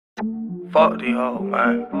Fuck these hoes,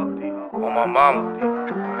 man. On my mama.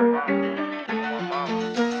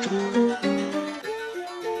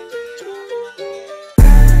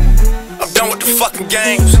 I'm done with the fucking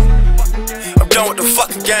games. I'm done with the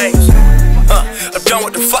fucking games. I'm done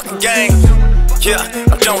with the fucking games. Yeah,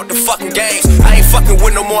 I'm done with the fucking games. I ain't fucking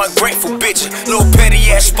with no more ungrateful bitches. Little petty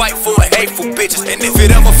ass, spiteful and hateful bitches. And if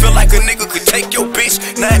it ever feel like a nigga could take your bitch,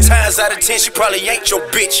 9 times out of 10 she probably ain't your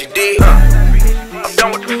bitch, you dig? I'm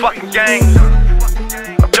done with the fucking games.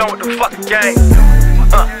 I'm done with the fucking games.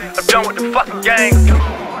 I'm done with the fucking games.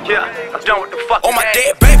 Yeah, I'm done with the fucking games. On my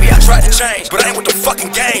dead baby, I tried to change, but I ain't with the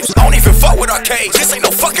fucking games. I don't even fuck with arcades, this ain't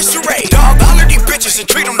no fucking charade. Dog, all of these bitches and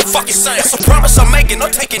treat them the fucking same. That's a promise I'm making,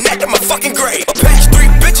 I'm taking that to my fucking grave. My past 3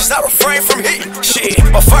 bitches, I refrain from hitting. Shit,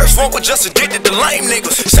 my first one was just addicted to lame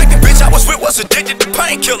niggas. Second bitch I was with was addicted to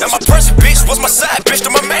painkillers. And my first bitch was my side bitch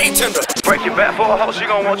to my main tender. Break your back for a hoe, she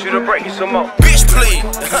gon' want you to break it some more. Bitch, please,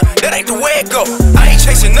 that ain't the way it go. I ain't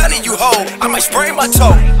chasing none of you hoes, I might sprain my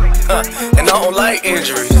toe. And I don't like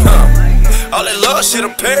injuries. All that love shit,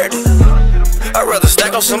 I'm parroting. I'd rather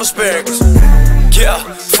stack on some asparagus. Yeah,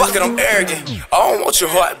 fuck it, I'm arrogant. I don't want your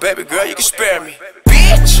heart, baby girl, you can spare me.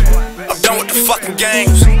 Bitch, I'm done with the fucking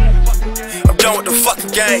games. I'm done with the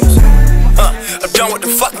fucking games. I'm done with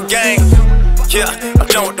the fucking games. Yeah, I'm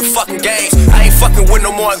done with the fucking games. I ain't fucking with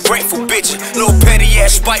no more ungrateful bitches. Little petty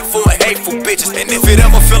ass, spiteful and hateful bitches. And if it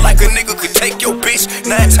ever feel like a nigga could take your bitch,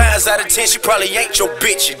 9 times out of 10 she probably ain't your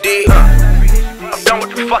bitch, you dig? I'm done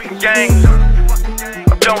with the fucking games.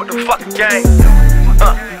 I'm done with the fucking games.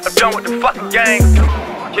 I'm done with the fucking games.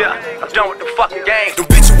 Yeah, I'm done with the fucking games. The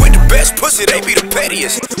bitches with the best pussy, they be the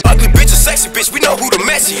pettiest. Ugly bitch, a sexy bitch, we know who the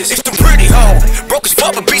messiest. It's the pretty hoe, broke as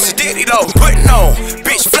fuck, but bitch did it though. Putting on,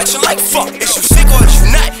 bitch flexing like fuck. Is you sick or is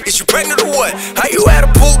you not? Is you pregnant or what? How you at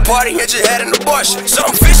a pool party and just had an abortion?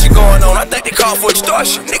 Something fishy going on, I think they call for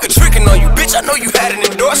extortion. Nigga tricking on you, bitch, I know you had an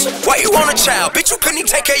endorsement. Why you want a child? Bitch, you couldn't even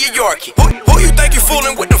take care of your Yorkie. Who you think you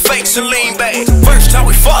fooling with the fake Celine bags? First time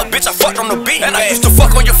we fought, bitch, I fucked on the beat. And I used to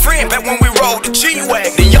fuck on your friend back when we rolled the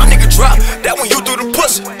G-Wagon. The young nigga dropped, that when you threw the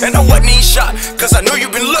pussy. And I wasn't even shot, cause I knew you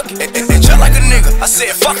been looking. And just like a nigga, I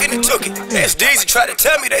said fuck it and took it. Ask Dwheezy tried to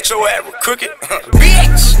tell me that your ass was crooked.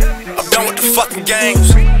 Bitch, I'm done with the fucking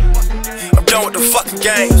games. I'm done with the fucking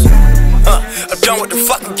games. I'm done with the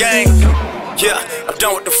fucking games. Yeah, I'm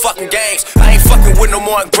done with the fucking games. I ain't fucking with no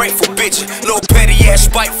more ungrateful bitches. Little petty ass,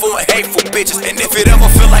 spiteful and hateful bitches. And if it ever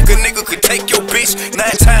feel like a nigga could take your bitch, 9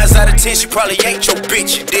 times out of 10 she probably ain't your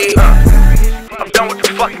bitch, you dig? I'm done with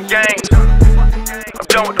the fucking games. I'm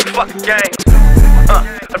done with the fucking games.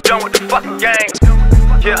 I'm done with the fucking games.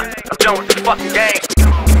 Yeah, I'm done with the fucking games.